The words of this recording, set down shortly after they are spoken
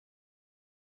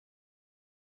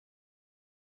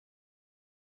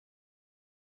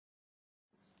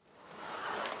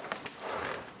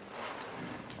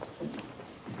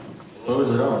Oh, is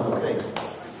it on? Okay.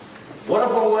 What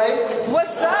up, OneWay?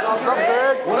 What's up,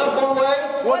 Greg? What up,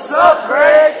 OneWay? What's up,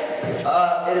 Greg?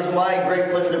 It is my great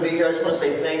pleasure to be here. I just want to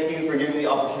say thank you for giving me the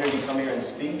opportunity to come here and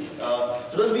speak.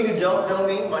 For those of you who don't know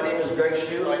me, my name is Greg.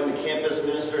 I am the campus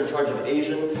minister in charge of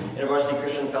Asian InterVarsity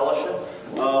Christian Fellowship.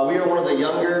 We are one of the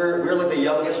we're like the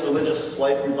youngest religious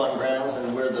life group on grounds,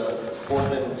 and we're the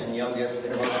fourth and youngest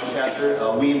InterVarsity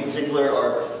chapter. We in particular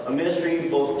are a ministry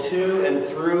both to and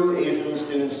through Asian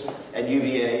students at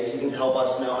UVA, seeking to help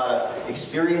us know how to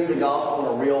experience the gospel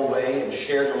in a real way and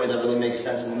share it in a way that really makes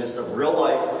sense in the midst of real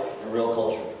life and real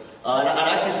culture. And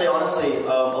I'd actually say, honestly,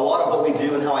 a lot of what we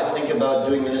do and how I think about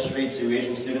doing ministry to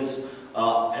Asian students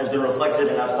has been reflected,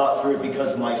 and I've thought through it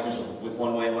because of my experience with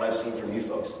OneWay and what I've seen from you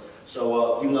folks.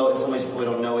 So even though in some ways you probably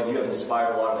don't know it, you have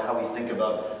inspired a lot of how we think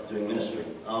about doing ministry.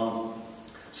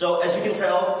 So as you can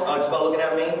tell, just by looking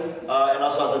at me, and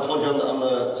also as I told you, I'm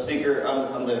the speaker,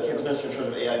 I'm the campus minister in charge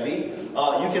of AIV,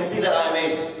 you can see that I am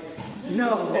Asian.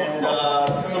 No.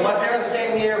 And so my parents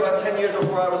came here about 10 years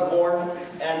before I was born,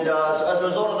 and so as a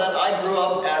result of that, I grew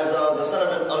up as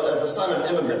the son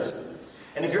of immigrants.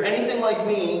 And if you're anything like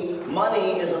me,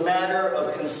 money is a matter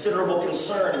of considerable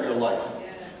concern in your life.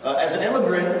 As an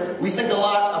immigrant, we think a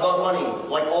lot about money,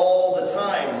 like all the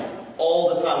time.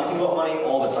 All the time. We think about money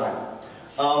all the time.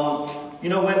 You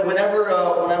know, when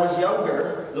I was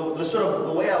younger,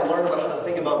 the way I learned about how to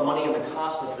think about money and the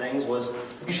cost of things was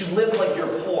you should live like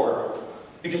you're poor,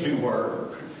 because we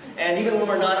were. And even when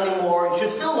we're not anymore, you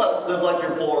should still live like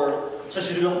you're poor, so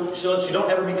that you don't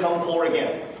ever become poor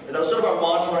again. That was sort of our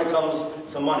mantra when it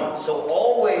comes to money. So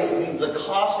always the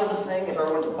cost of the thing, if I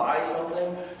were to buy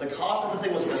something, the cost of the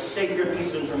thing was like a sacred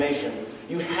piece of information.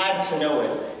 You had to know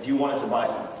it if you wanted to buy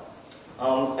something.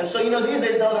 And so, you know, these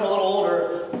days, now that I'm a little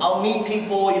older, I'll meet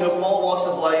people, you know, from all walks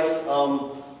of life,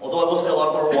 although I will say a lot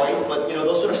of them are white, but, you know,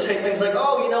 they'll sort of say things like,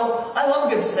 oh, you know, I love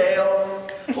a good sale,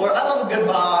 or I love a good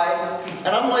buy, and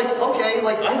I'm like, okay,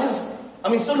 like, I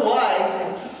mean, so do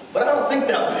I, but I don't think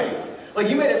that way. Like,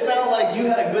 you made it sound like you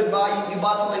had a good buy, you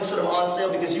bought something sort of on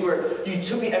sale because you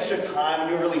took the extra time,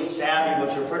 you were really savvy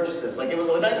about your purchases. Like, it was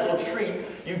a nice little treat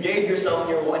you gave yourself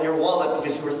in your wallet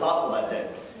because you were thoughtful that day.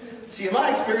 See, in my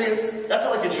experience, that's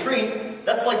not like a treat,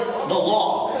 that's like the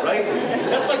law, right?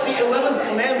 That's like the 11th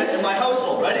commandment in my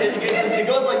household, right? It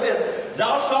goes like this: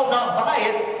 thou shalt not buy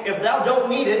it if thou don't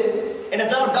need it, and if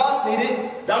thou dost need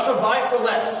it, thou shalt buy it for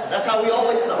less. That's how we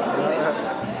always start.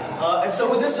 And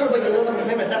so with this sort of like 11th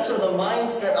commandment, that's sort of the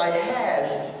mindset I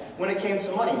had when it came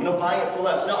to money, you know, buying it for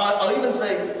less. Now, I'll even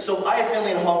say, so I have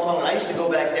family in Hong Kong, and I used to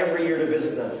go back every year to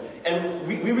visit them. And I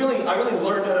really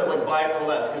learned how to like buy it for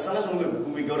less, because sometimes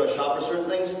when we go to shop for certain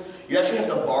things, you actually have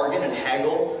to bargain and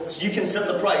haggle, so you can set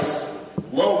the price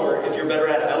lower if you're better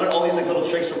at it. I learned all these like little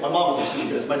tricks from my mom. Was really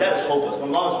good at this. My dad is hopeless. My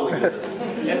mom is really good at this.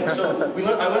 And so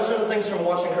I learned certain things from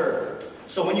watching her.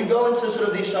 So when you go into sort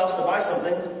of these shops to buy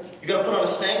something, you got to put on a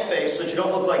stank face so that you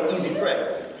don't look like easy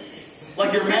prey,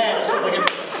 like you're mad, sort of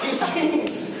like these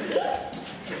jeans.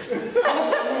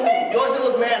 You always gotta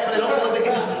look mad so they don't feel like they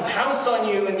can just pounce on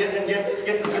you and get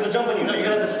the jump on you. No, you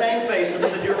gotta have the stank face so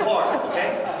that you're hard, okay?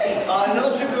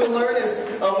 Another trick we will learn is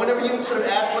whenever you sort of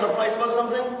ask for the price about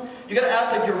something, you gotta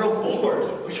ask like you're real bored,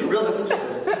 or you're real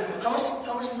disinterested. How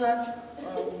much is that?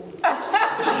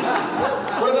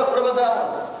 What about that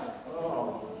one?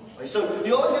 Oh. So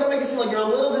you always gotta make it seem like you're a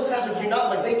little detached, if you're not,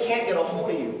 like they can't get a hold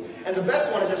of you. And the best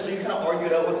one is if so you kind of argue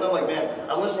it out with them, like, man,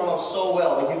 I learned from off so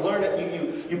well. Like you learn it,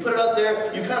 you put it out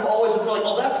there, you kind of always feel like,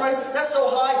 oh, that price, that's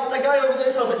so high. That guy over there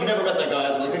sounds like you never met that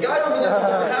guy. Like the guy over there sounds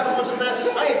like half as much as that.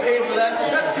 I ain't paying for that.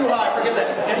 That's too high. Forget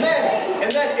that. And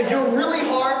then if you're really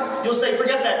hard, you'll say,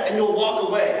 forget that, and you'll walk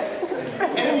away.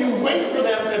 And then you wait for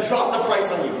them to drop the price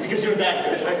on you because you're that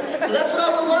good. Right? So that's what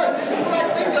I've learned. This is what I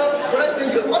think of when I think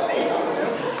of money.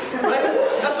 Right?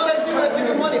 That's what I do when I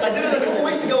think of money. I did it a couple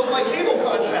weeks ago with my cable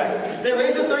contract. They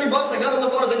raised it $30. I got on the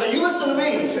phone. I was like, now you listen to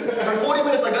me. And for 40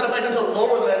 minutes, I got it back down to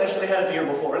lower than I initially had it the year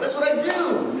before. And that's what I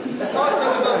do. That's how I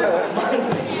think about money.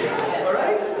 All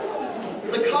right?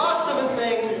 The cost of a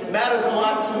thing matters a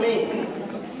lot to me.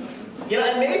 You know,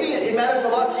 and maybe it matters a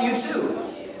lot to you too.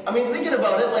 I mean, thinking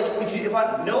about it, like if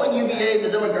I know in UVA the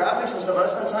demographics and stuff, I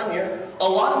spend time here. A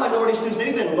lot of minority students,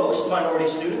 maybe even most minority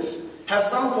students, have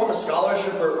some form of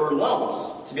scholarship or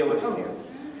loans to be able to come here.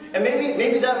 And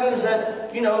maybe that means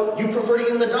that, you know, you prefer to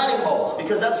eat in the dining halls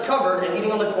because that's covered and eating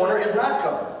on the corner is not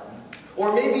covered.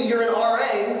 Or maybe you're an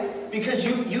RA because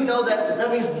you know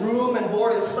that means room and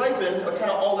board and stipend are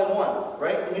kind of all in one,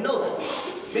 right? And you know that.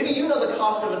 Maybe you know the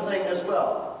cost of a thing as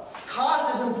well.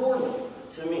 Cost is important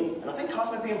to me, and I think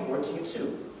cost might be important to you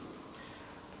too.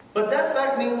 But that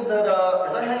fact means that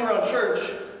as I hang around church,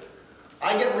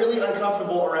 I get really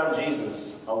uncomfortable around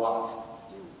Jesus a lot.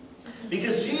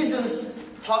 Because Jesus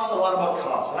talks a lot about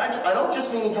cost. And I don't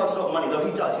just mean he talks about money, though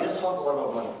he does. He does talk a lot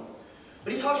about money.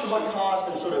 But he talks about cost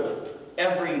in sort of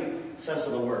every sense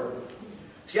of the word.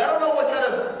 See, I don't know what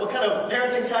kind of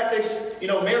parenting tactics,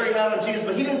 Mary had on Jesus,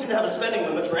 but he didn't seem to have a spending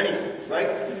limit for anything, right?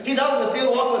 He's out in the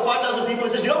field walking with 5,000 people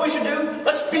and says, you know what we should do?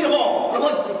 Let's feed them all. And I'm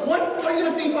like, what? How are you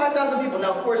going to feed 5,000 people?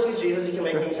 Now, of course, he's Jesus. He can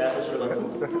make things happen, sort of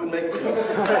like, and make,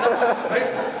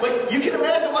 right? But you can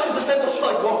imagine why his disciples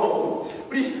are like, whoa,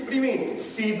 what do you mean,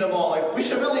 feed them all? Like, we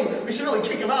should really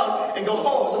kick them out and go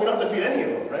home so we don't have to feed any of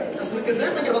them, right? Because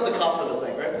they're thinking about the cost of the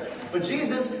thing, right? But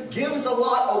Jesus gives a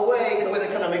lot away in a way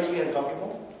that kind of makes me uncomfortable.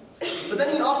 But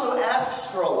then he also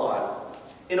asks for a lot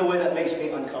in a way that makes me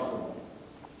uncomfortable.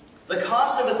 The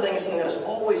cost of a thing is something that is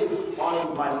always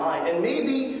on my mind. And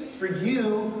maybe for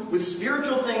you, with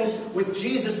spiritual things, with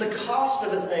Jesus, the cost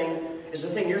of a thing is the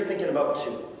thing you're thinking about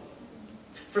too.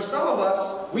 For some of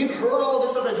us, we've heard all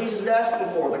this stuff that Jesus is asking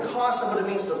for, the cost of what it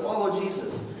means to follow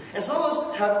Jesus. And some of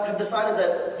us have decided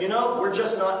that, we're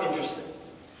just not interested.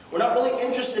 We're not really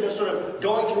interested in sort of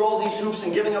going through all these hoops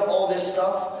and giving up all this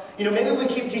stuff. Maybe we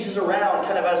keep Jesus around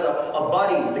kind of as a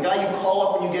buddy, the guy you call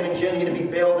up when you get in jail, you're going to be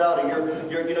bailed out, or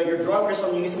you're drunk or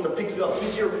something, you need someone to pick you up.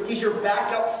 He's your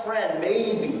backup friend,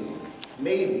 maybe.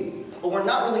 But we're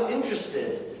not really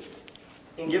interested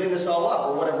in giving this all up,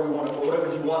 or whatever we want, or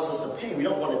whatever he wants us to pay. We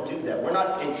don't want to do that. We're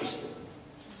not interested.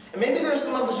 And maybe there's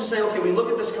some of us who say, okay, we look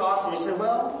at this cost and we say,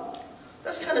 well,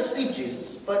 that's kind of steep,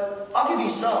 Jesus, but I'll give you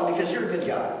some because you're a good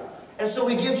guy. And so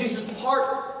we give Jesus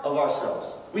part of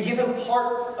ourselves. We give him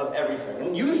part of everything.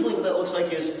 And usually what that looks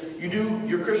like is you do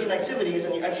your Christian activities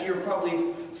and you're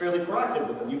probably fairly proactive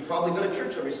with them. You probably go to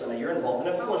church every Sunday. You're involved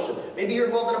in a fellowship. Maybe you're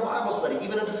involved in a Bible study,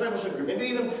 even a discipleship group. Maybe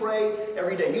you even pray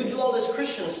every day. You do all this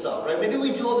Christian stuff, right? Maybe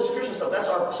we do all this Christian stuff. That's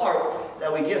our part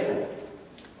that we give him.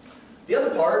 The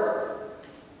other part,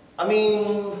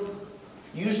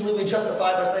 usually we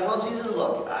justify by saying, well, Jesus,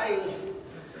 look, I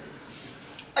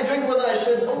drink more than I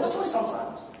should. Oh, that's only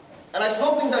sometimes. And I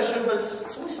smoke things I should, but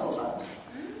it's only sometimes.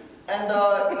 And,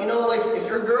 if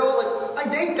you're a girl, I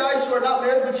date guys who are not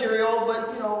marriage material, but,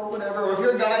 whatever. Or if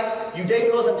you're a guy, you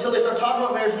date girls until they start talking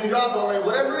about marriage and you drop them. And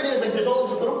whatever it is, there's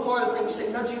always a little part of things you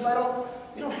say, no, Jesus,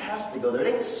 you don't have to go there.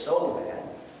 It ain't so bad.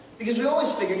 Because we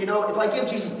always figure, if I give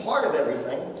Jesus part of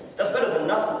everything, that's better than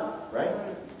nothing, right?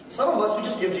 Some of us, we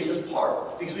just give Jesus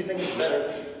part because we think it's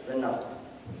better than nothing.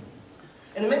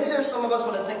 And then maybe there's some of us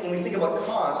when we think about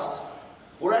cost,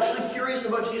 we're actually curious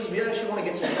about Jesus. We actually want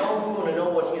to get to know him. We want to know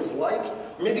what he is like.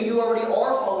 Or maybe you already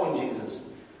are following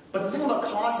Jesus. But the thing about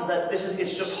cost is that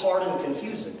it's just hard and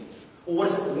confusing. Well, what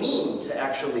does it mean to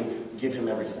actually give him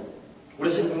everything? What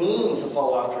does it mean to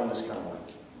follow after him this kind of way?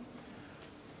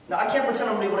 Now, I can't pretend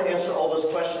I'm going to be able to answer all those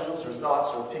questions or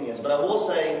thoughts or opinions, but I will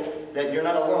say that you're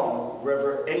not alone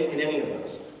in any of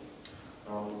those.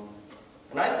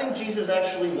 And I think Jesus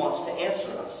actually wants to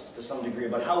answer us to some degree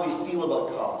about how we feel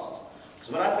about cost.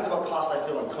 Because when I think about cost, I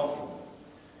feel uncomfortable.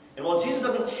 And while Jesus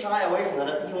doesn't shy away from that,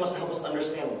 I think he wants to help us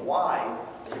understand why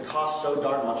does it cost so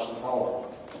darn much to follow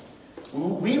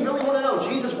him. We really want to know,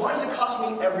 Jesus, why does it cost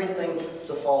me everything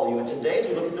to follow you? And today, as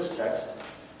we look at this text,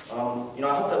 I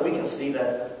hope that we can see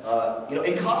that,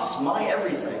 it costs my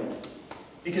everything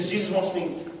because Jesus wants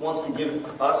to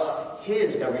give us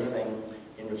his everything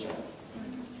in return.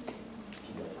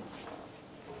 Keep going.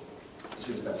 Let's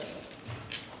read this passage.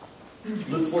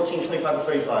 Luke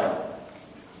 14:25-35.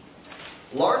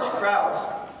 Large crowds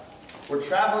were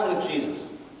traveling with Jesus,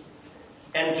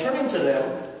 and turning to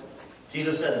them,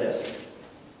 Jesus said this: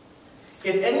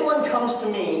 If anyone comes to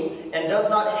me and does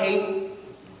not hate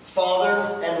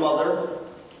father and mother,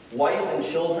 wife and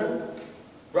children,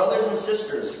 brothers and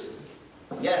sisters,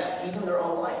 yes, even their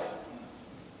own life,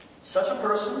 such a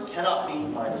person cannot be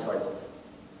my disciple.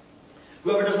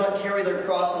 Whoever does not carry their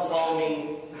cross and follow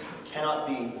me cannot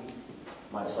be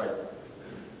my disciple.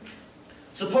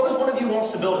 Suppose one of you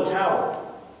wants to build a tower.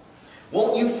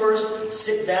 Won't you first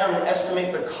sit down and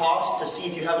estimate the cost to see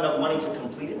if you have enough money to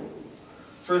complete it?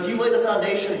 For if you lay the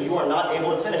foundation and you are not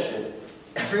able to finish it,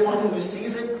 everyone who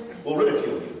sees it will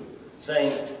ridicule you,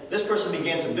 saying, this person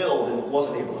began to build and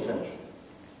wasn't able to finish.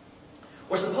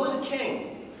 Or suppose a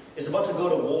king is about to go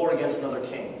to war against another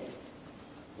king.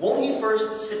 Won't he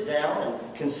first sit down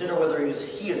and consider whether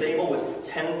he is able with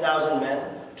 10,000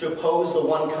 men to oppose the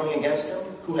one coming against him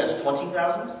who has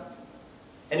 20,000?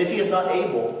 And if he is not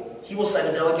able, he will send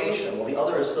a delegation while the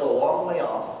other is still a long way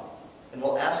off and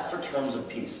will ask for terms of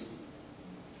peace.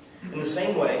 In the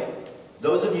same way,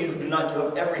 those of you who do not give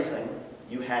up everything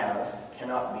you have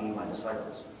cannot be my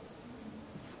disciples.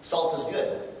 Salt is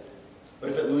good, but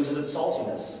if it loses its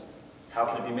saltiness, how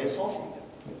can it be made salty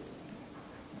again?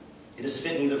 It is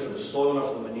fit neither for the soil nor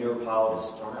for the manure pile, it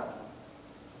is thrown out.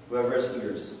 Whoever has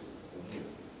ears, will hear.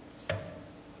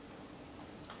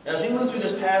 Now, as we move through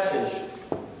this passage,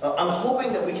 I'm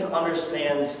hoping that we can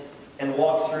understand and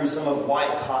walk through some of why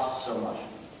it costs so much.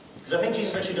 Because I think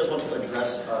Jesus actually does want to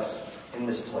address us in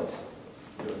this place.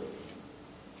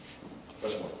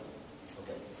 Verse 1.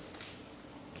 Okay.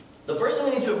 The first thing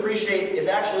we need to appreciate is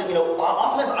actually,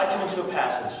 often as I come into a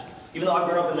passage, even though I've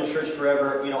grown up in the church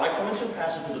forever, I come into a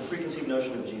passage with a preconceived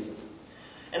notion of Jesus.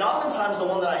 And oftentimes the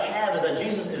one that I have is that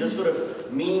Jesus is this sort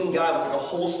of mean guy with like a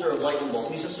holster of lightning bolts.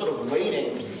 And he's just sort of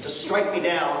waiting to strike me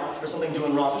down for something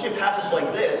doing wrong. Especially a passage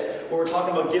like this, where we're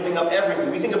talking about giving up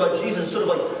everything. We think about Jesus as sort of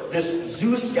like this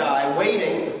Zeus guy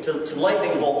waiting to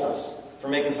lightning bolt us for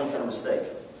making some kind of mistake.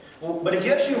 But if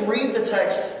you actually read the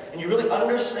text and you really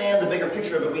understand the bigger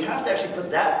picture of it, we have to actually put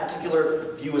that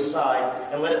particular view aside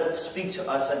and let it speak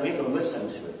to us, and we have to listen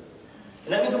to it.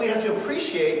 And that means that we have to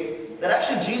appreciate that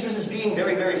actually Jesus is being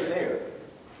very, very fair.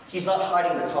 He's not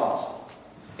hiding the cost.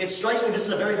 It strikes me this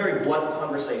is a very, very blunt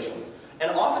conversation. And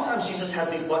oftentimes Jesus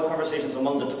has these blunt conversations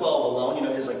among the 12 alone,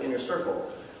 his like inner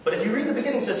circle. But if you read the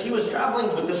beginning, it says he was traveling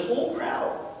with this whole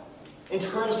crowd and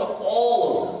turns to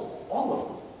all of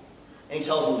them. And he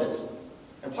tells them this.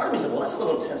 And part of me said, well, that's a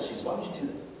little intense, Jesus. Why would you do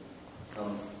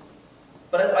that?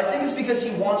 But I think it's because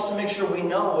he wants to make sure we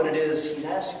know what it is he's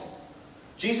asking.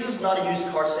 Jesus is not a used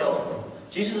car salesman.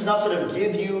 Jesus does not sort of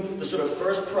give you the sort of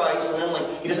first price and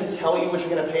then he doesn't tell you what you're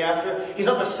going to pay after. He's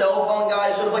not the cell phone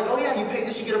guy, sort of like, oh yeah, you pay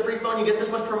this, you get a free phone, you get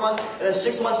this much per month, and then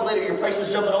 6 months later your price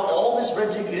is jumping all this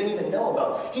red tape you didn't even know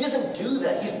about. He doesn't do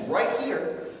that. He's right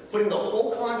here, putting the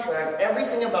whole contract,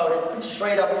 everything about it,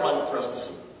 straight up front for us to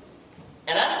see.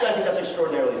 And actually, I think that's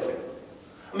extraordinarily fair.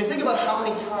 I mean, think about how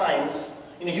many times,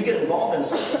 you get involved in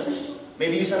something.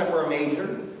 Maybe you sign up for a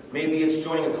major. Maybe it's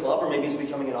joining a club, or maybe it's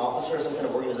becoming an officer of some kind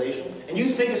of organization, and you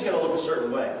think it's going to look a certain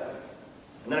way.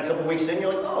 And then a couple weeks in,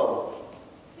 you're like, oh,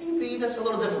 maybe that's a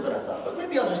little different than I thought, but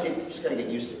maybe I'll just got to get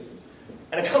used to it.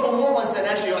 And a couple more months in,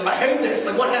 actually, you're like, I hate this.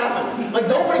 Like, what happened? Like,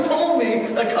 nobody told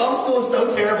me that comm school is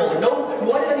so terrible. Like,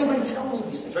 why did anybody tell me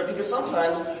these things, right? Because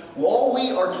sometimes all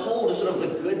we are told is sort of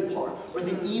the good part, or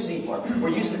the easy part.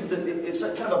 It's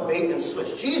kind of a bait and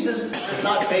switch. Jesus does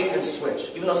not bait and switch,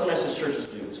 even though sometimes his churches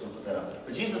do. So we'll put that out there.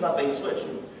 But Jesus does not bait and switch.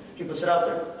 He puts it out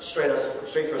there, straight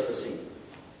for us to see.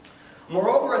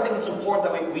 Moreover, I think it's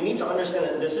important that we need to understand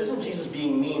that this isn't Jesus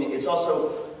being mean. It's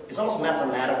almost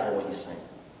mathematical what he's saying.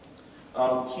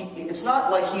 It's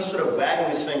not like he's sort of wagging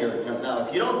his finger. Now,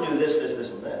 if you don't do this, this,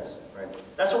 this, and this, right?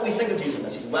 That's what we think of Jesus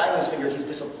as. He's wagging his finger. He's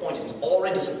disappointed. He's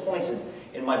already disappointed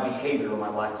in my behavior or my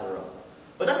lack thereof.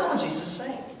 But that's not what Jesus is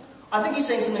saying. I think he's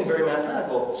saying something very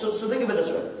mathematical. So think of it this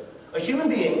way. A human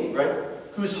being, right,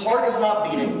 whose heart is not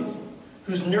beating,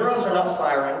 whose neurons are not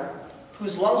firing,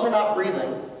 whose lungs are not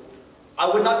breathing, I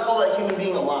would not call that human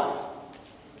being alive.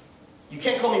 You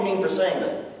can't call me mean for saying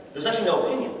that. There's actually no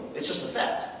opinion. It's just a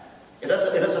fact. If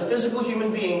that's a physical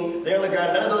human being there on the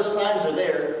ground, none of those signs are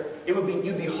there,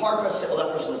 you'd be hard-pressed to say, oh,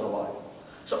 that person is alive.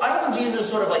 So I don't think Jesus is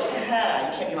sort of like, ha,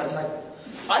 you can't be my disciple.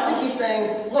 I think he's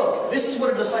saying, look, this is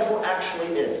what a disciple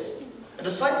actually is. A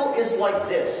disciple is like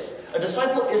this. A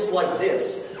disciple is like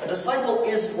this. A disciple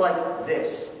is like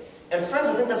this. And friends,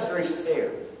 I think that's very fair.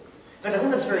 In fact, I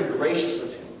think that's very gracious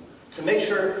of him to make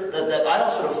sure that I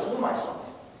don't sort of fool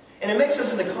myself. And it makes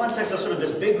sense in the context of sort of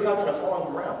this big crowd kind of following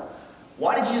him around.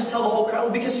 Why did Jesus tell the whole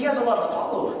crowd? Because he has a lot of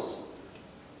followers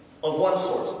of one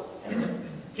sort.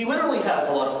 He literally has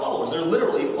a lot of followers. They're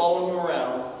literally following him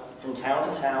around from town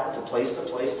to place,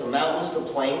 to mountains to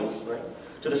plains, right?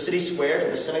 To the city square,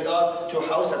 to the synagogue, to a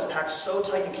house that's packed so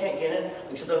tight you can't get in,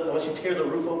 except unless you tear the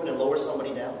roof open and lower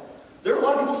somebody down. There are a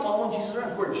lot of people following Jesus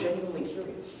around who are genuinely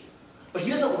curious. But he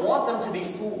doesn't want them to be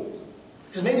fooled.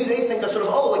 Because maybe they think that sort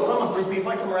of, oh, like if I'm a groupie, if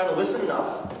I come around and listen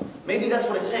enough, maybe that's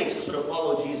what it takes to sort of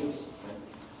follow Jesus.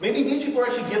 Maybe these people are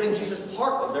actually giving Jesus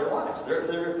part of their lives.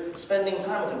 They're spending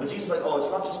time with him. But Jesus is like, oh,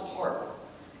 it's not just part.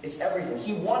 It's everything.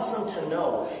 He wants them to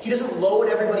know. He doesn't load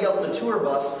everybody up in the tour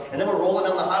bus, and then we're rolling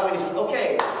down the highway, and he says,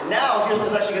 okay, now here's what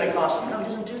it's actually going to cost you. No, he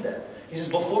doesn't do that. He says,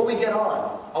 before we get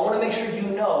on, I want to make sure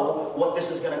you know what this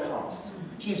is going to cost.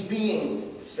 He's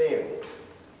being fair.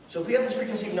 So if we have this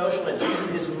preconceived notion that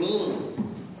Jesus is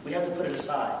mean, we have to put it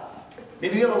aside.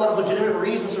 Maybe you have a lot of legitimate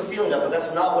reasons for feeling that, but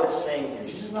that's not what it's saying here.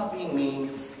 Jesus is not being mean.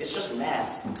 It's just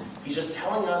math. He's just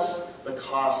telling us the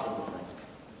cost of the thing.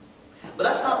 But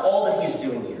that's not all that he's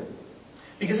doing here.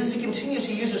 Because as he continues,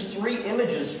 he uses 3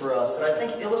 images for us that I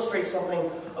think illustrate something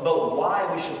about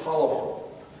why we should follow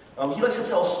him. He likes to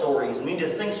tell stories, and we need to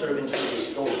think sort of in terms of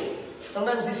story.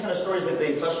 Sometimes these kind of stories,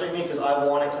 they frustrate me because I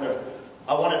want to kind of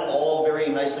I want it all very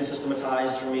nicely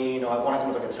systematized for me. You know, I want it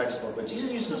kind of like a textbook. But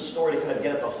Jesus uses a story to kind of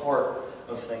get at the heart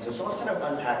of things. And so let's kind of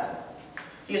unpack them.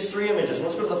 He has three images.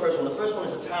 Let's go to the first one. The first one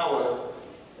is a tower.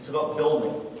 It's about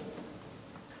building.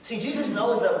 See, Jesus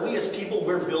knows that we as people,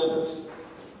 we're builders.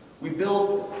 We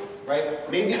build, right?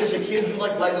 Maybe as a kid you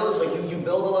like Legos, like you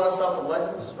build a lot of stuff with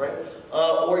Legos, right?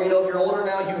 Or you know, if you're older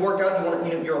now, you work out,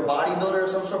 you're a bodybuilder of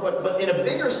some sort. But in a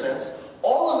bigger sense,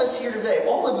 all of us here today,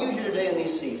 all of you here today in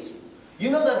these seats,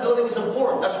 you know that building is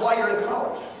important. That's why you're in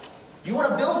college. You want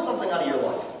to build something out of your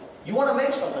life. You want to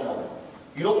make something of it.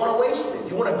 You don't want to waste it.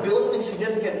 You want to build something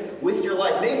significant with your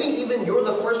life. Maybe even you're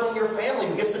the first one in your family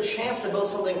who gets the chance to build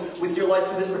something with your life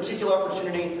through this particular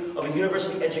opportunity of a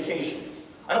university education.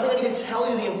 I don't think I need to tell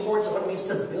you the importance of what it means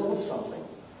to build something.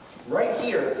 Right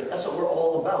here, that's what we're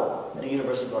all about at a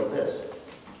university like this.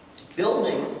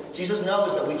 Building, Jesus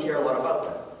knows that we care a lot about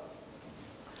that.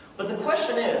 But the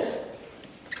question is,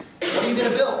 what are you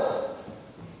going to build?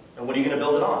 And what are you going to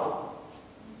build it on?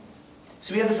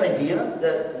 So we have this idea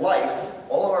that life,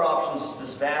 all of our options, is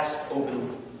this vast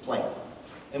open plain.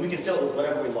 And we can fill it with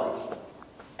whatever we like.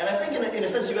 And I think in a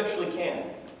sense you actually can.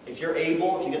 If you're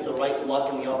able, if you get the right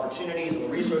luck and the opportunities and the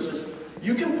resources,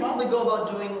 you can probably go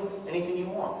about doing anything you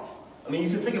want. I mean, you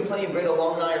can think of plenty of great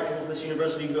alumni or people from this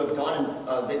university who have gone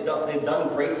and they've done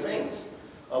great things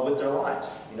with their lives.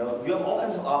 You know, you have all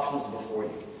kinds of options before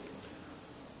you.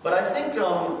 But I think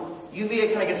UVA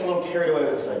kind of gets a little carried away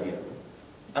with this idea.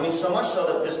 I mean, so much so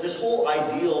that this whole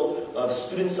ideal of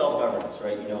student self-governance,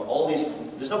 right? You know, all these,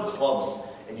 there's no clubs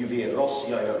at UVA, they're all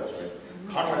CIOs, right?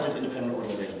 Contracted independent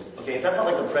organizations. Okay, if that's not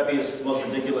like the preppiest, most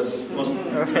ridiculous, most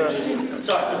pretentious,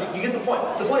 sorry, you get the point.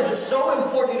 The point is, it's so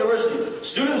important at university.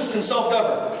 Students can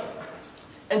self-govern.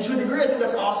 And to a degree, I think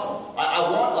that's awesome. I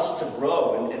want us to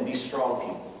grow and be strong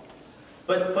people.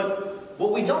 But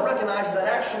what we don't recognize is that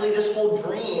actually this whole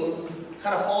dream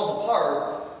kind of falls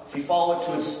apart if you follow it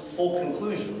to its full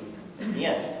conclusion in the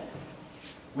end.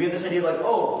 We have this idea like,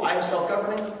 oh, I'm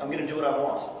self-governing, I'm going to do what I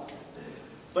want.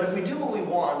 But if we do what we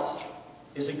want,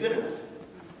 is it good enough?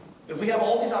 If we have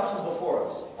all these options before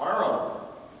us, on our own,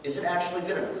 is it actually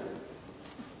good enough?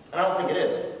 And I don't think it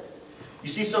is. You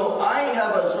see, so I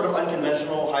have a sort of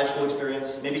unconventional high school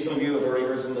experience. Maybe some of you have already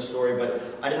heard some of the story, but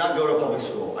I did not go to public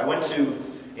school. I went to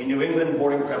a New England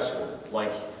boarding prep school.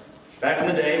 Like, back in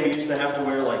the day, we used to have to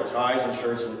wear like ties and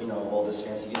shirts and, you know, all this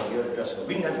fancy, you know, the other dress code.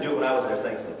 We didn't have to do it when I was there,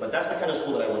 thankfully. But that's the kind of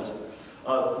school that I went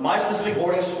to. My specific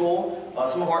boarding school,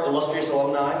 some of our illustrious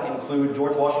alumni include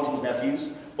George Washington's nephews,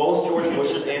 both George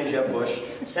Bush's and Jeb Bush,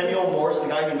 Samuel Morse, the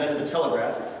guy who invented the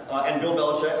telegraph, and Bill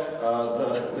Belichick,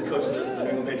 the coach of the New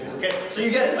England Patriots. Okay, so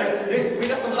you get it. Like, we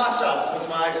got some hot shots since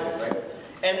my high school, right?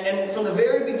 And from the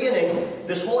very beginning,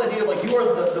 this whole idea of like you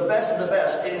are the best of the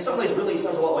best, and in some ways really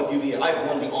sounds a lot like UVA. I've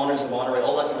won the honors of honor, right?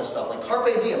 All that kind of stuff. Like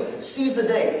carpe diem, seize the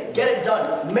day, get it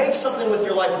done, make something with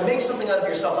your life, make something out of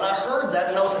yourself. And I heard that,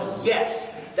 and I was like,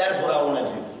 yes, that is what I want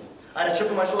to do. I had a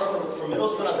chip on my shoulder from middle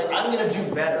school, and I was like, I'm going to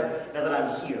do better now that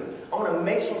I'm here. I want to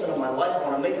make something of my life. I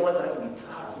want to make a life that I can be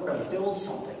proud of. I want to build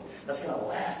something that's going to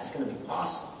last, that's going to be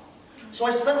awesome. So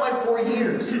I spent my 4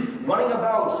 years running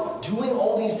about, doing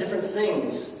all these different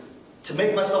things to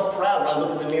make myself proud when I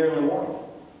look in the mirror in the morning.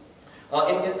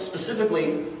 And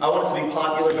specifically, I wanted to be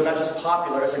popular, but not just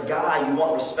popular. As a guy, you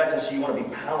want respect, and so you want to be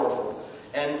powerful.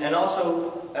 And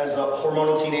also, as a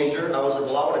hormonal teenager, I was like,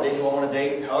 well, I want to date who I want to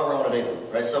date, however I want to date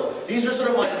them, right? So these are sort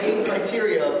of my main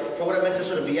criteria for what it meant to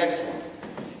sort of be excellent.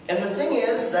 And the thing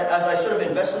is that as I sort of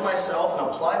invested myself and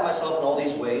applied myself in all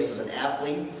these ways, as an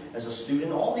athlete, as a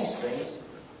student, all these things,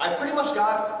 I pretty much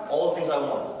got all the things I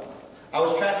wanted. I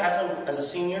was track captain as a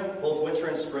senior, both winter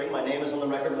and spring. My name is on the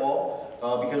record wall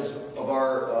because of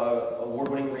our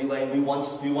award-winning relay. We won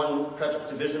prep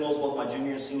divisionals both my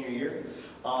junior and senior year.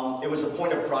 It was a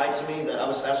point of pride to me that I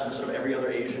was faster than sort of every other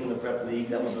Asian in the prep league.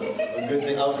 That was a good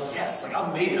thing. I was like, yes, like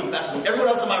I made it. I'm faster than everyone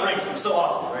else in my race. I'm so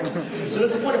awesome, right? So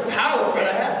this is a point of power, right?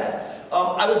 I had that.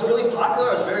 I was really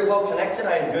popular. I was very well connected.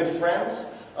 I had good friends.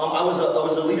 I was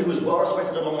a leader who was well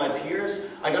respected among my peers.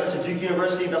 I got into Duke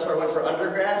University. That's where I went for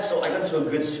undergrad. So I got into a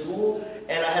good school,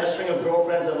 and I had a string of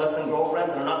girlfriends and less than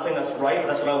girlfriends. And I'm not saying that's right, but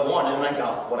that's what I wanted, and I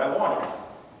got what I wanted.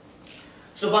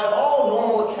 So by all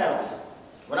normal accounts,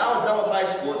 when I was done with high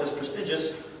school at this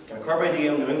prestigious kind of carpe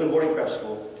diem New England boarding prep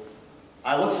school,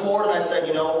 I looked forward and I said,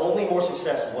 you know, only more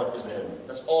success is what is ahead of me.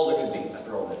 That's all there could be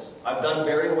after all this. I've done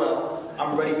very well.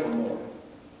 I'm ready for more.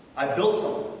 I built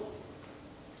something.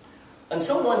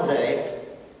 Until one day,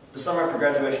 the summer after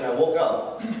graduation, I woke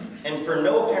up, and for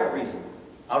no apparent reason,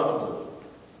 out of the blue,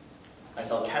 I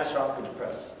felt catastrophically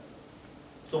depressed.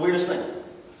 It's the weirdest thing.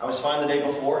 I was fine the day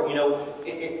before. You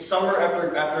know, summer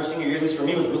after senior year, at least for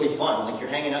me, was really fun. Like, you're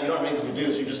hanging out, you don't have anything to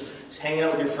do, so you're just hanging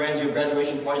out with your friends, you have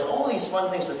graduation parties, all these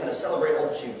fun things to kind of celebrate all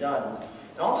that you've done.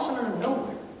 And all of a sudden, out of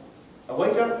nowhere, I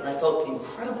wake up and I felt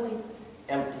incredibly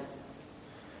empty.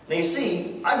 Now you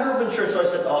see, I grew up in church, so I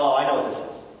said, oh, I know what this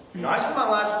is. You know, I spent my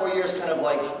last 4 years kind of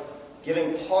like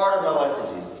giving part of my life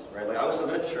to Jesus, right? Like, I would still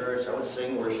go to church, I would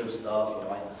sing worship stuff, you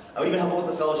know, I would even help out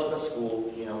with the fellowship at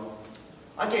school, you know.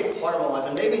 I gave part of my life,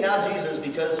 and maybe now Jesus,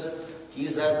 because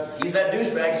he's that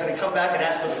douchebag, he's going to come back and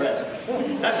ask for the rest.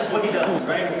 That's just what he does,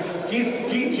 right?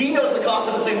 He knows the cost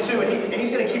of the thing too, and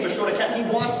he's going to keep a short account. He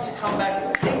wants to come back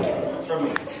and take it from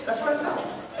me. That's what I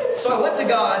felt. So I went to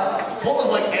God full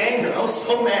of like anger. I was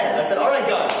so mad. I said, all right,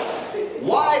 God,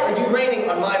 why are you raining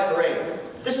on my parade?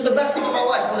 This is the best thing of my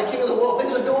life. I'm the king of the world.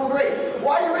 Things are going great.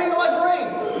 Why are you raining on my parade?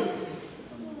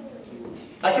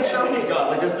 I kept shouting at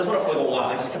God. Like this went on for like a while.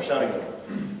 I just kept shouting at him.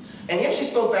 And he actually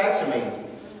spoke back to me.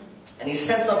 And he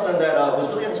said something that was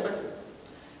really unexpected.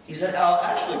 He said,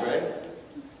 actually, Greg,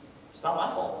 it's not my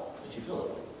fault that you feel that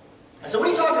way. I said, what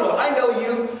are you talking about? I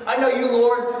know you,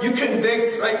 Lord. You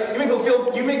convict, right?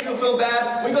 You make people feel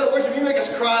bad. When we go to worship, you make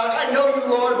us cry. Like, I know you,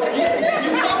 Lord.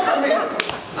 You comfort me.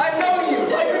 I know you.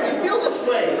 Like, you feel this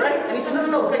way, right? And he said,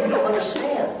 no, Greg, you don't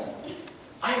understand.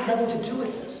 I have nothing to do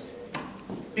with this.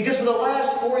 Because for the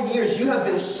last 4 years, you have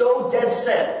been so dead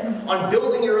set on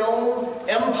building your own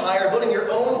empire, building your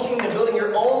own kingdom, building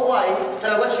your own life,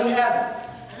 that I let you have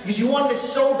it. Because you wanted it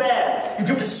so bad. You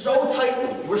gripped it so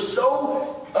tightly. You were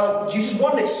so, you just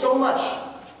wanted it so much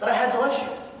that I had to let you.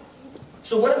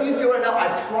 So whatever you feel right now, I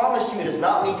promise you it is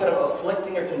not me kind of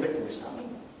afflicting or convicting you. It's not me.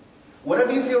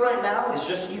 Whatever you feel right now, it's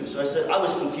just you. So I said, I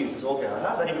was confused. I said, okay,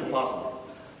 how's that even possible?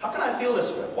 How can I feel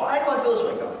this way? Why do I feel this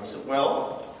way, God? He said,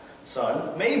 well,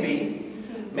 son, maybe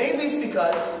it's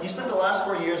because you spent the last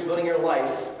 4 years building your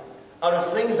life out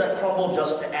of things that crumble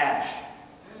just to ash.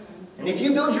 And if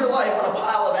you build your life on a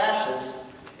pile of ashes,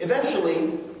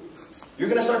 eventually you're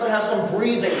going to start to have some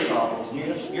breathing problems. And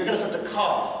you're going to start to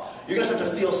cough. You're going to start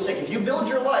to feel sick. If you build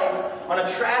your life on a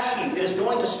trash heap, it is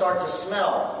going to start to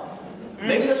smell.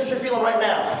 Maybe that's what you're feeling right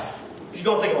now. You should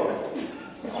go and think about that.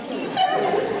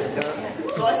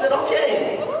 So I said,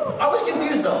 okay. I was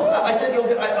confused though. I said,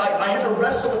 I had to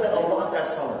wrestle with that a lot that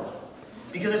summer.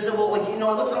 Because I said, well, like, you know,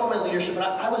 I looked at all my leadership and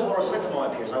I was well respected among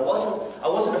my peers. I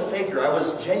wasn't a faker. I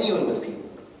was genuine with people.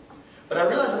 But I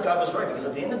realized that God was right, because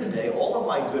at the end of the day, all of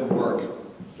my good work,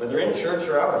 whether in church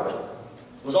or out of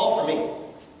it, was all for me.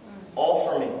 All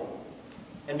for me.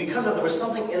 And because of there was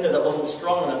something in there that wasn't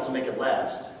strong enough to make it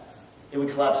last, it would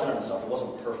collapse in on itself. It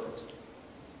wasn't perfect.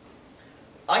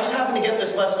 I just happened to get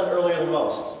this lesson earlier than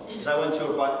most, because I went to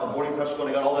a boarding prep school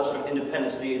and I got all that sort of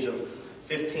independence at the age of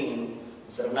 15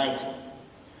 instead of 19.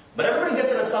 But everybody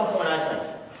gets it at some point, I think.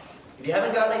 If you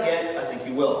haven't gotten it yet, I think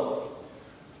you will.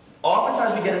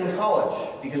 Oftentimes we get it in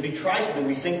college, because we try something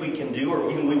we think we can do,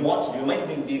 or even we want to do. It might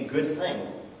even be a good thing,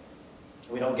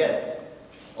 and we don't get it.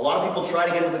 A lot of people try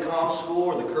to get into the comp school,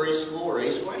 or the Curry school, or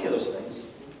A school, any of those things.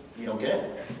 You don't get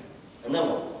it. And then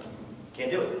what?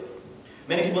 Can't do it.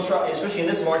 Many people try, especially in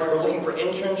this market, we're looking for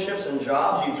internships and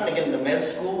jobs. You're trying to get into med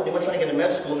school. Anyone trying to get into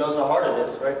med school knows how hard it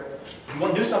is, right? You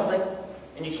want to do something,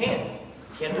 and you can't.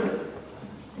 You can't do it.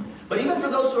 But even for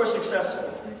those who are successful,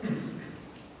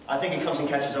 I think it comes and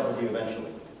catches up with you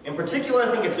eventually. In particular, I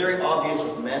think it's very obvious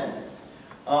with men.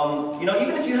 You know,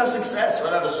 even if you have success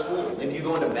right out of school, maybe you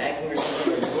go into banking or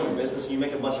something, or you go into business and you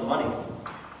make a bunch of money.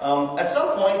 At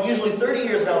some point, usually 30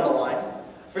 years down the line,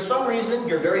 for some reason,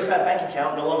 your very fat bank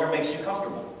account no longer makes you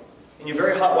comfortable. And your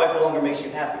very hot wife no longer makes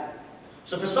you happy.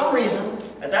 So for some reason,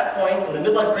 at that point, in the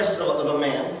midlife crisis of a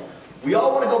man, we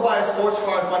all want to go buy a sports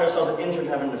car and find ourselves an intern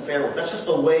having an affair with. That's just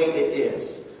the way it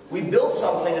is. We build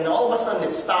something and all of a sudden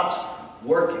it stops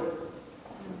working.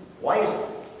 Why is that?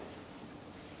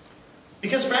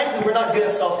 Because frankly, we're not good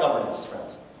at self-governance,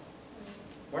 friends.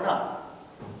 We're not.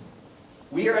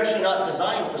 We are actually not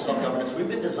designed for self-governance. We've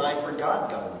been designed for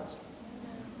God-governance.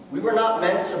 We were not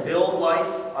meant to build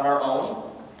life on our own.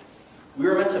 We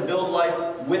were meant to build life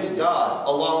with God,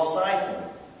 alongside Him,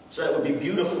 so that it would be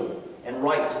beautiful and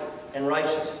right and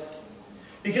righteous.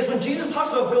 Because when Jesus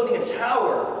talks about building a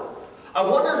tower, I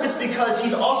wonder if it's because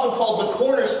He's also called the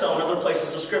cornerstone in other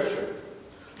places of Scripture.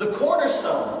 The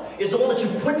cornerstone is the one that you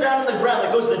put down in the ground,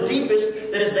 that goes the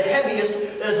deepest, that is the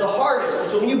heaviest, that is the hardest. And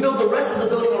so when you build the rest of the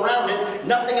building around it,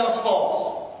 nothing else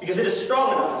falls, because it is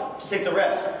strong enough to take the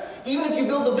rest. Even if you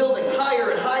build the building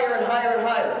higher and higher and higher and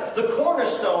higher, the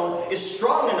cornerstone is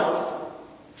strong enough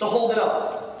to hold it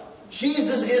up.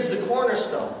 Jesus is the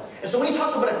cornerstone. And so when He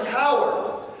talks about a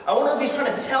tower, I wonder if He's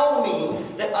trying to tell me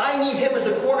that I need Him as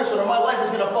the cornerstone or my life is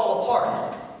going to fall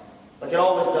apart. like it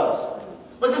always does.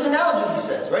 Like this analogy he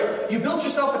says, right? You built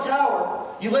yourself a tower,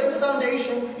 you laid the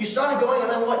foundation, you started going, and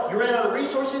then what? You ran out of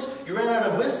resources, you ran out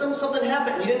of wisdom, something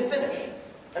happened, you didn't finish.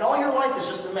 And all your life is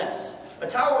just a mess. A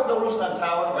tower with no roof's not a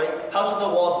tower, right? House with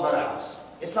no walls is not a house.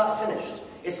 It's not finished.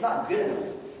 It's not good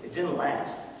enough. It didn't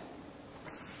last.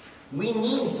 We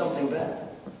need something better.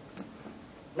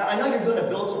 Now, I know you're going to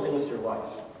build something with your life.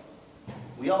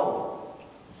 We all will.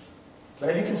 But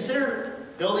have you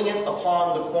considered building it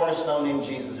upon the cornerstone named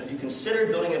Jesus? Have you considered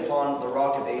building it upon the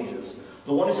rock of ages?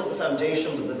 The one who set the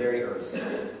foundations of the very earth.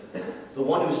 The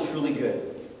one who is truly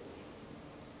good.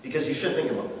 Because you should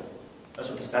think about that. That's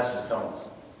what this passage is telling us.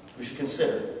 We should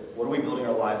consider, what are we building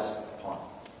our lives upon?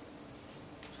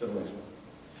 Let's go to the next one.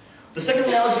 The second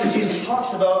analogy that Jesus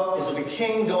talks about is of a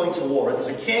king going to war. There's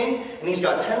a king, and he's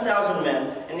got 10,000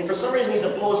 men, and for some reason he's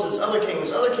opposed to this other king.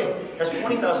 This other king has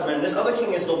 20,000 men, and this other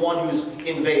king is the one who's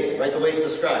invading, right? The way it's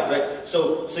described, right?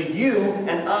 So you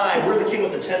and I, we're the king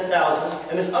with the 10,000,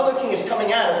 and this other king is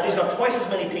coming at us, and he's got twice as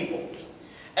many people.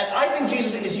 And I think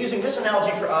Jesus is using this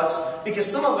analogy for us because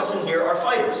some of us in here are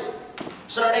fighters.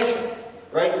 It's in our nature,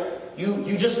 right?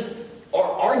 You just are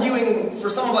arguing, for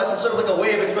some of us, it's sort of like a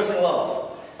way of expressing love.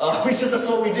 That's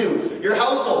what we do. Your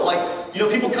household, like,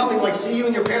 people come and like see you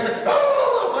and your parents like,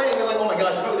 oh, fighting. You're like, oh my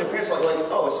gosh, you know, your parents are like,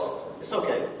 oh, it's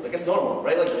okay. Like, it's normal,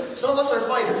 right? Like, some of us are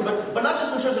fighters, but not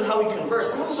just in terms of how we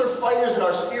converse. Some of us are fighters in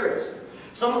our spirits.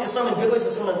 Some in good ways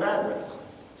and some in bad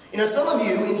ways. Some of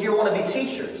you in here want to be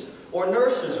teachers or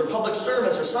nurses or public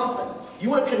servants or something.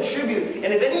 You want to contribute.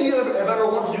 And if any of you have ever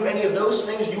wanted to do any of those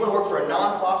things, you want to work for a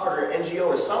nonprofit or an NGO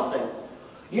or something,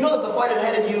 you know that the fight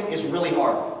ahead of you is really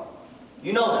hard.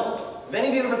 You know that. If any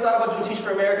of you have ever thought about doing Teach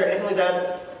for America or anything like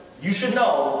that, you should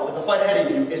know that the fight ahead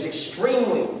of you is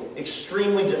extremely,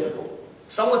 extremely difficult.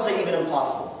 Some would say even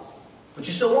impossible. But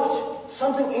you still want to.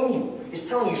 Something in you is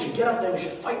telling you should get up there and you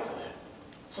should fight for that.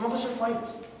 Some of us are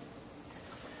fighters.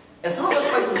 And some of us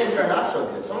fight for things that are not so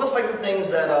good. Some of us fight for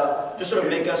things that just sort of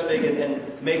make us big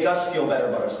and make us feel better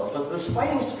about ourselves. But this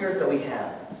fighting spirit that we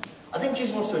have, I think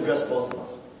Jesus wants to address both of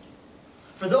us.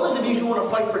 For those of you who want to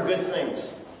fight for good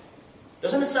things,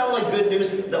 doesn't it sound like good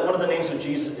news that one of the names of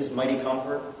Jesus is Mighty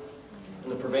Conqueror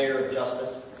and the Purveyor of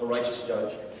Justice, the Righteous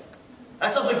Judge?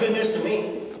 That sounds like good news to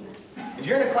me. If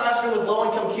you're in a classroom with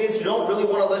low-income kids who don't really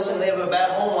want to listen, they have a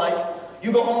bad home life,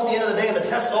 you go home at the end of the day and the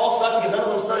tests all suck because none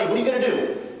of them study, what are you going to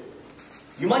do?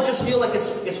 You might just feel like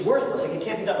it's worthless, like it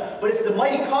can't be done. But if the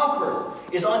Mighty Conqueror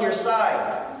is on your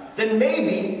side, then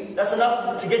maybe that's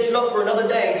enough to get you up for another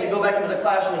day to go back into the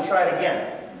classroom and try it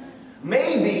again.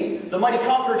 Maybe the Mighty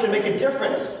Conqueror can make a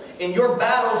difference in your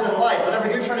battles in life.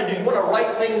 Whatever you're trying to do, you want to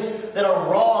right things that are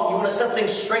wrong. You want to set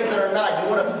things straight that are not. You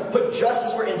want to put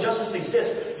justice where injustice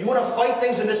exists. You want to fight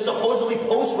things in this supposedly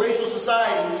post-racial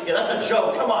society. Yeah, that's a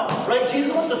joke. Come on. Right?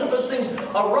 Jesus wants to set those things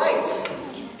right.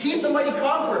 He's the Mighty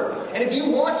Conqueror. And if you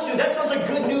want to, that sounds like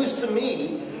good news to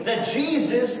me, that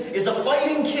Jesus is a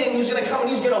fighting king who's going to come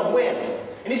and he's going to win.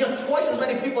 And he's got twice as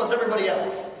many people as everybody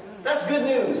else. That's good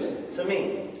news to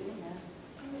me.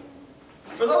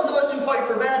 For those of us who fight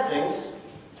for bad things,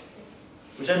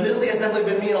 which admittedly has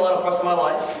definitely been me in a lot of parts of my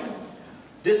life,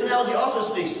 this analogy also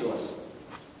speaks to us.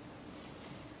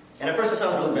 And at first it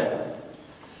sounds really bad.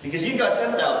 Because you've got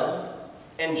 10,000,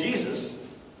 and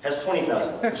Jesus has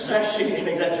 20,000. Which is actually an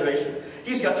exaggeration.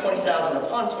 He's got 20,000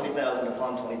 upon 20,000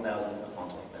 upon 20,000 upon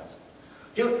 20,000.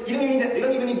 He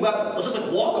don't even need weapons. He'll just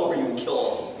like walk over you and kill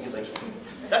all of them because they can.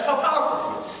 That's how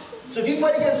powerful he is. So if you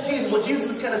fight against Jesus, what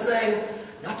Jesus is kind of saying,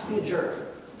 not to be a jerk,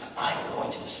 but I'm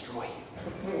going to destroy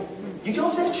you. You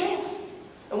don't stand a chance.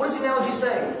 And what does the analogy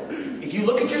say? If you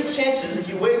look at your chances, if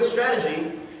you weigh the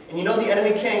strategy, and you know the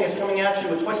enemy king is coming at you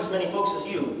with twice as many folks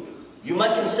as you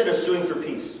might consider suing for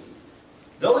peace.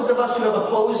 Those of us who have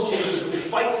opposed Jesus, who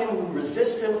fight him, who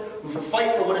resist him, who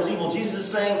fight for what is evil, Jesus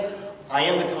is saying, I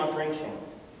am the conquering king,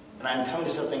 and I am coming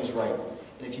to set things right.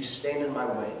 And if you stand in my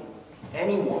way,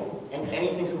 anyone and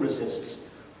anything who resists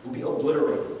will be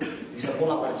obliterated, because I will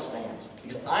not let it stand,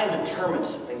 because I am determined to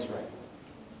set things right.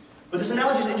 But this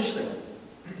analogy is interesting,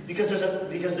 because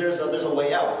there's a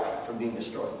way out from being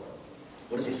destroyed.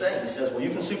 What does he say? He says, well, you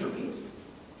can sue for peace.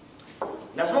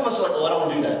 Now some of us are like, well, I don't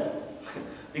want to do that.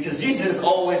 Because Jesus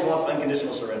always wants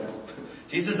unconditional surrender.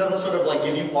 Jesus doesn't sort of like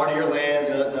give you part of your land.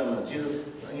 No. Jesus,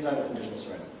 he's not unconditional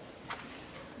surrender.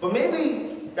 But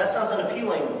maybe that sounds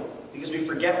unappealing because we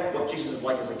forget what Jesus is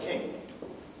like as a king.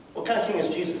 What kind of king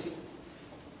is Jesus?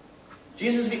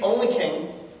 Jesus is the only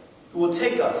king who will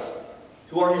take us,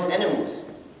 who are his enemies,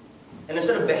 and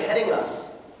instead of beheading us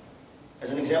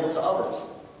as an example to others,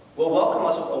 will welcome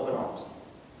us with open arms.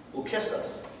 Will kiss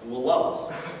us and will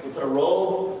love us. We'll put a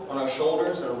robe on our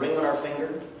shoulders and a ring on our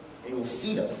finger. And He will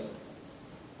feed us.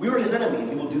 We were his enemy, and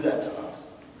he will do that to us.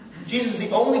 Jesus is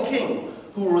the only king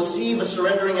who will receive a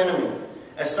surrendering enemy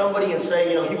as somebody and say,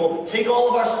 he will take all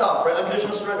of our stuff, right?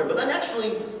 Unconditional surrender. But then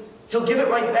actually, he'll give it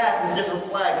right back with a different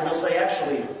flag, and he'll say,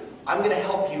 actually, I'm going to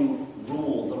help you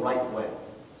rule the right way.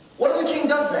 What other king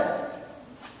does that?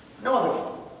 No other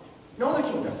king. No other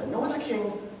king does that. No other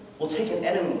king will take an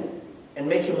enemy and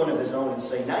make him one of his own and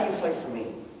say, now you fight for me.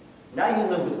 Now you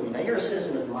live with me. Now you're a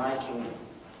citizen of my kingdom.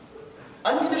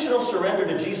 Unconditional surrender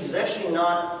to Jesus is actually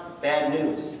not bad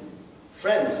news.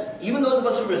 Friends, even those of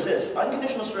us who resist,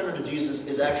 unconditional surrender to Jesus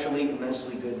is actually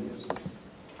immensely good news.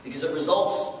 Because it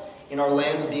results in our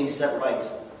lands being set right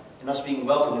and us being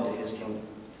welcomed into his kingdom.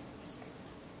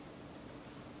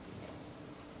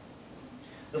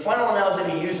 The final analogy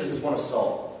that he uses is one of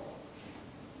salt.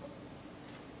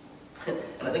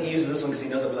 And I think he uses this one because he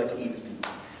knows that we like to eat as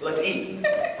people. We like to eat.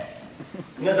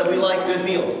 He knows that we like good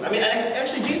meals. I mean,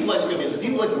 actually, Jesus likes good meals. If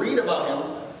you read about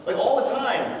him, all the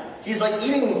time, he's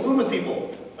eating food with people.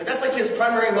 That's his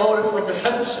primary motive for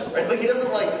discipleship, right? He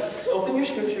doesn't open your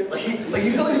scripture.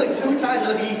 You know, 2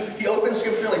 times he opens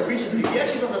scripture and preaches to people. He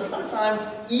actually spends a ton of time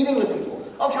eating with people.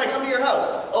 Oh, can I come to your house?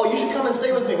 Oh, you should come and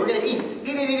stay with me. We're going to eat.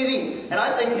 Eat. And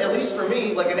I think, at least for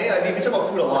me, in AIV, we talk about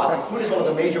food a lot. Food is one of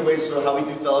the major ways of how we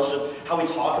do fellowship, how we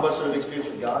talk about experience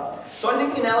with God. So I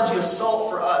think the analogy of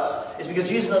salt for us is because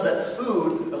Jesus knows that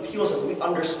food appeals us, and we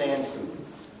understand food.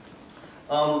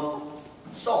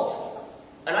 Salt.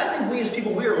 And I think we as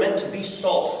people, we are meant to be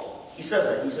salt. He says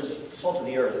that. He says salt of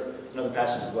the earth in other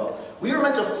passages as well. We are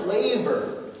meant to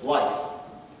flavor life.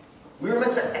 We are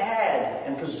meant to add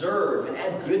and preserve and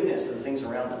add goodness to the things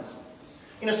around us.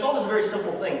 Salt is a very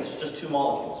simple thing. It's just 2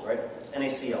 molecules, right? It's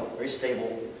NaCl, very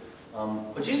stable.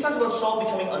 But Jesus talks about salt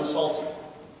becoming unsalty.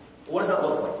 What does that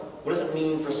look like? What does it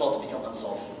mean for salt to become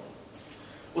unsalty?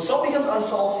 Well, salt becomes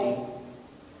unsalty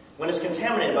when it's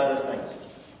contaminated by other things.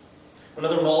 When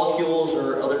other molecules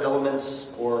or other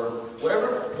elements or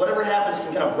whatever happens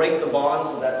can kind of break the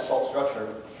bonds of that salt structure.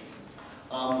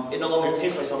 It no longer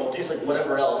tastes like salt. It tastes like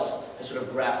whatever else is sort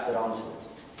of grafted onto it.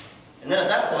 And then at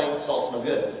that point, salt's no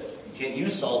good. You can't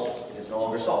use salt if it's no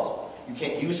longer salt. You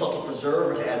can't use salt to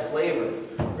preserve or to add flavor.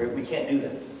 Right? We can't do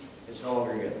that. It's no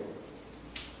longer good.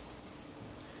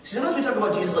 See, sometimes we talk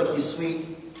about Jesus like he's sweet,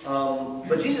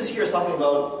 but Jesus here is talking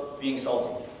about being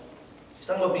salty. He's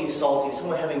talking about being salty. He's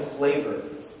talking about having flavor.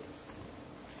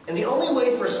 And the only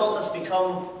way for salt that's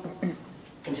become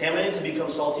contaminated to become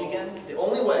salty again, the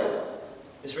only way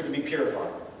is for it to be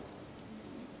purified.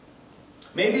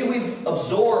 Maybe we've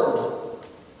absorbed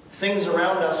things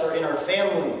around us or in our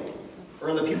family or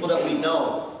in the people that we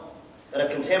know that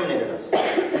have contaminated us.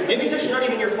 Maybe it's actually not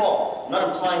even your fault. I'm not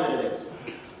implying that it is.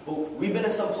 But we've been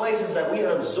in some places that we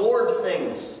have absorbed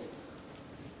things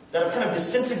that have kind of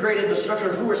disintegrated the structure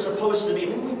of who we're supposed to be.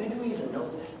 Maybe we even know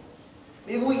that.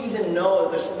 Maybe we even know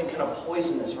that there's something kind of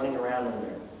poisonous running around in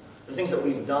there. The things that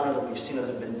we've done or that we've seen that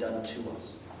have been done to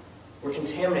us. We're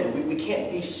contaminated. We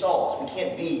can't be salt. We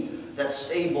can't be that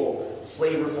stable,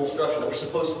 flavorful structure that we're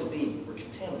supposed to be. We're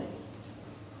contaminated.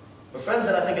 But friends,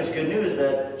 then I think it's good news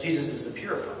that Jesus is the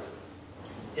purifier.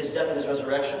 His death and his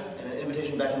resurrection and an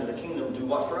invitation back into the kingdom do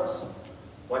what for us?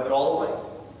 Wipe it all away.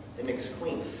 They make us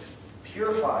clean.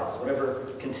 Purifies whatever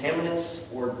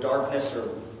contaminants or darkness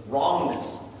or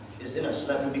wrongness is in us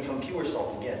so that we become pure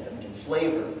salt again, that we can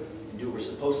flavor and do what we're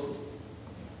supposed to do.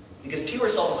 Because pure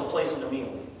salt is a place in a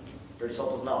meal. Dirty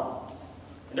salt does not.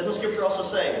 And doesn't Scripture also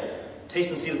say, taste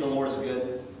and see that the Lord is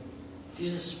good?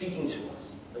 Jesus is speaking to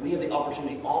us, that we have the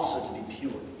opportunity also to be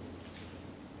pure.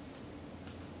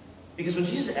 Because when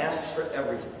Jesus asks for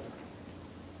everything,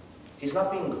 he's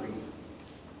not being greedy.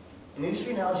 And these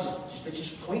 3 analogies, they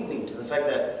just point me to the fact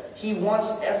that he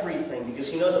wants everything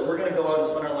because he knows that we're going to go out and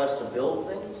spend our lives to build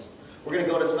things. We're going to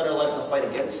go out and spend our lives to fight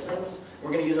against things.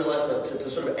 We're going to use our lives to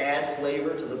sort of add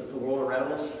flavor to the world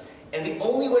around us. And the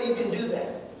only way you can do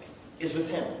that is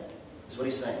with him, is what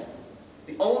he's saying.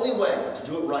 The only way to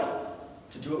do it right,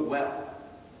 to do it well,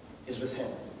 is with him.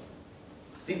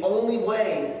 The only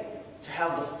way to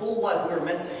have the full life we were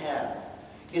meant to have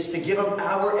is to give him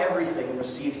our everything and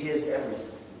receive his everything.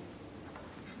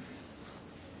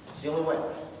 It's the only way.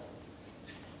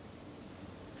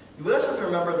 We also have to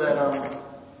remember that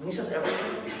when he says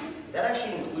everything, that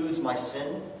actually includes my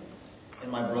sin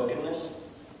and my brokenness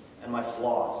and my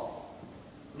flaws.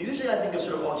 And usually I think of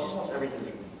sort of, oh, Jesus wants everything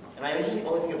from me. And I usually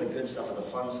only think of the good stuff or the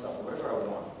fun stuff or whatever I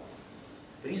want.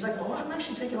 But he's like, oh, I'm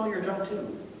actually taking all your junk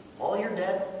too. All of your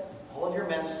debt, all of your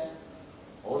mess,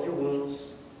 all of your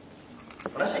wounds.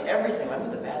 When I say everything, I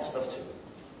mean the bad stuff too.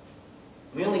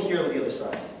 We only hear the other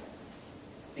side.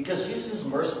 Because Jesus is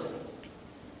merciful.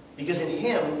 Because in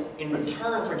Him, in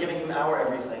return for giving Him our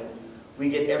everything, we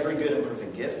get every good and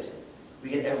perfect gift. We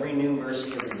get every new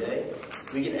mercy every day.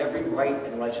 We get every right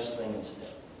and righteous thing instead.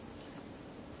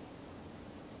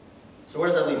 So where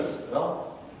does that leave us?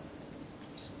 Well,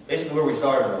 basically where we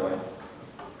started in a way.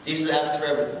 Jesus asks for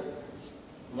everything.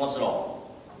 He wants it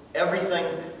all. Everything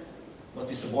must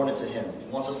be subordinate to Him. He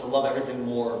wants us to love everything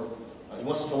more. He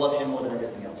wants us to love Him more than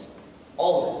everything else.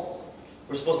 All of it.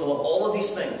 We're supposed to love all of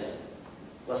these things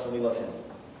less than we love Him.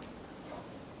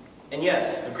 And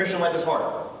yes, the Christian life is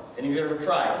hard. If any of you have ever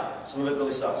tried, some of it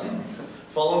really sucks.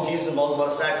 Following Jesus involves a lot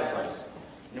of sacrifice.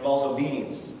 It involves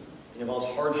obedience. It involves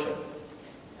hardship.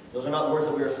 Those are not words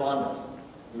that we are fond of.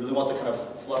 We really want the kind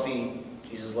of fluffy,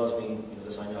 Jesus loves me,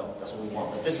 this I know. That's what we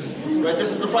want. But this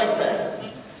is the price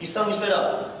tag. He's telling you straight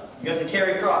up. You're going to have to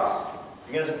carry a cross.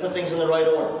 You're going to have to put things in the right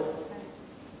order.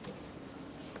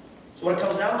 So what it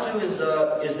comes down to is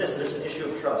this issue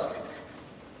of trust.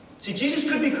 See,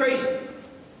 Jesus could be crazy.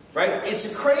 Right? It's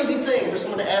a crazy thing for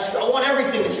someone to ask you, I want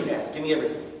everything that you have. Give me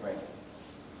everything. Right?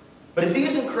 But if He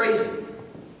isn't crazy,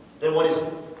 then what is He?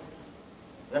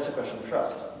 That's a question of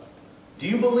trust. Do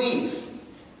you believe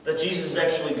that Jesus is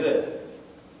actually good?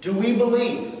 Do we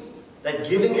believe that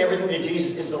giving everything to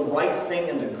Jesus is the right thing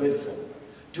and the good thing?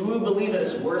 Do we believe that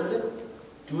it's worth it?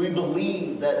 Do we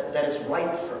believe that it's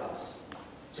right for us?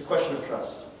 It's a question of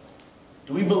trust.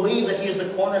 Do we believe that He is the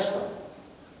cornerstone?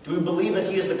 Do we believe that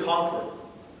He is the conqueror?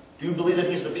 Do you believe that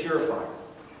He's the purifier?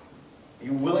 Are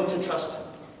you willing to trust Him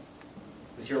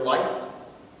with your life?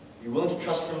 Are you willing to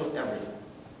trust Him with everything?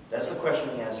 That's the question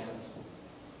He has for us.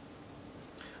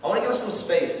 I want to give us some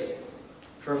space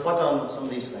to reflect on some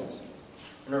of these things.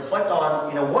 And reflect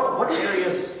on, what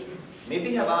areas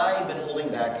maybe have I been holding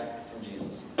back from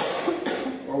Jesus?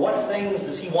 Or what things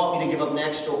does He want me to give up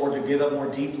next or to give up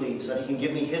more deeply so that He can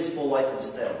give me His full life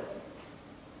instead?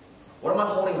 What am I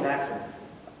holding back from Him?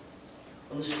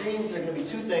 On the screen, there are going to be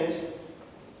two things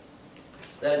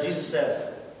that Jesus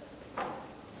says.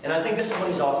 And I think this is what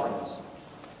He's offering us.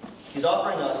 He's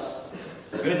offering us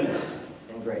goodness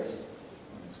and grace.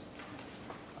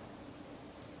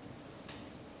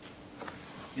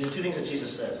 These are two things that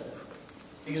Jesus says.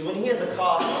 Because when He has a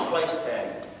cost, a price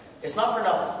tag, it's not for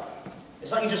nothing.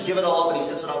 It's not you just give it all up and He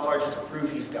sets it on fire just to prove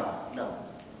He's God. No.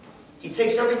 He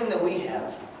takes everything that we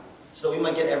have so that we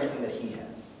might get everything that He has.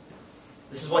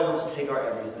 This is why He wants to take our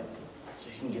everything, so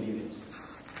He can give you His.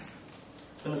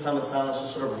 Spend this time in silence,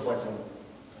 just sort of reflecting.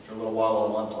 After a little while,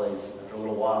 while one plays. After a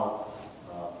little while,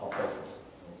 I'll pray for you.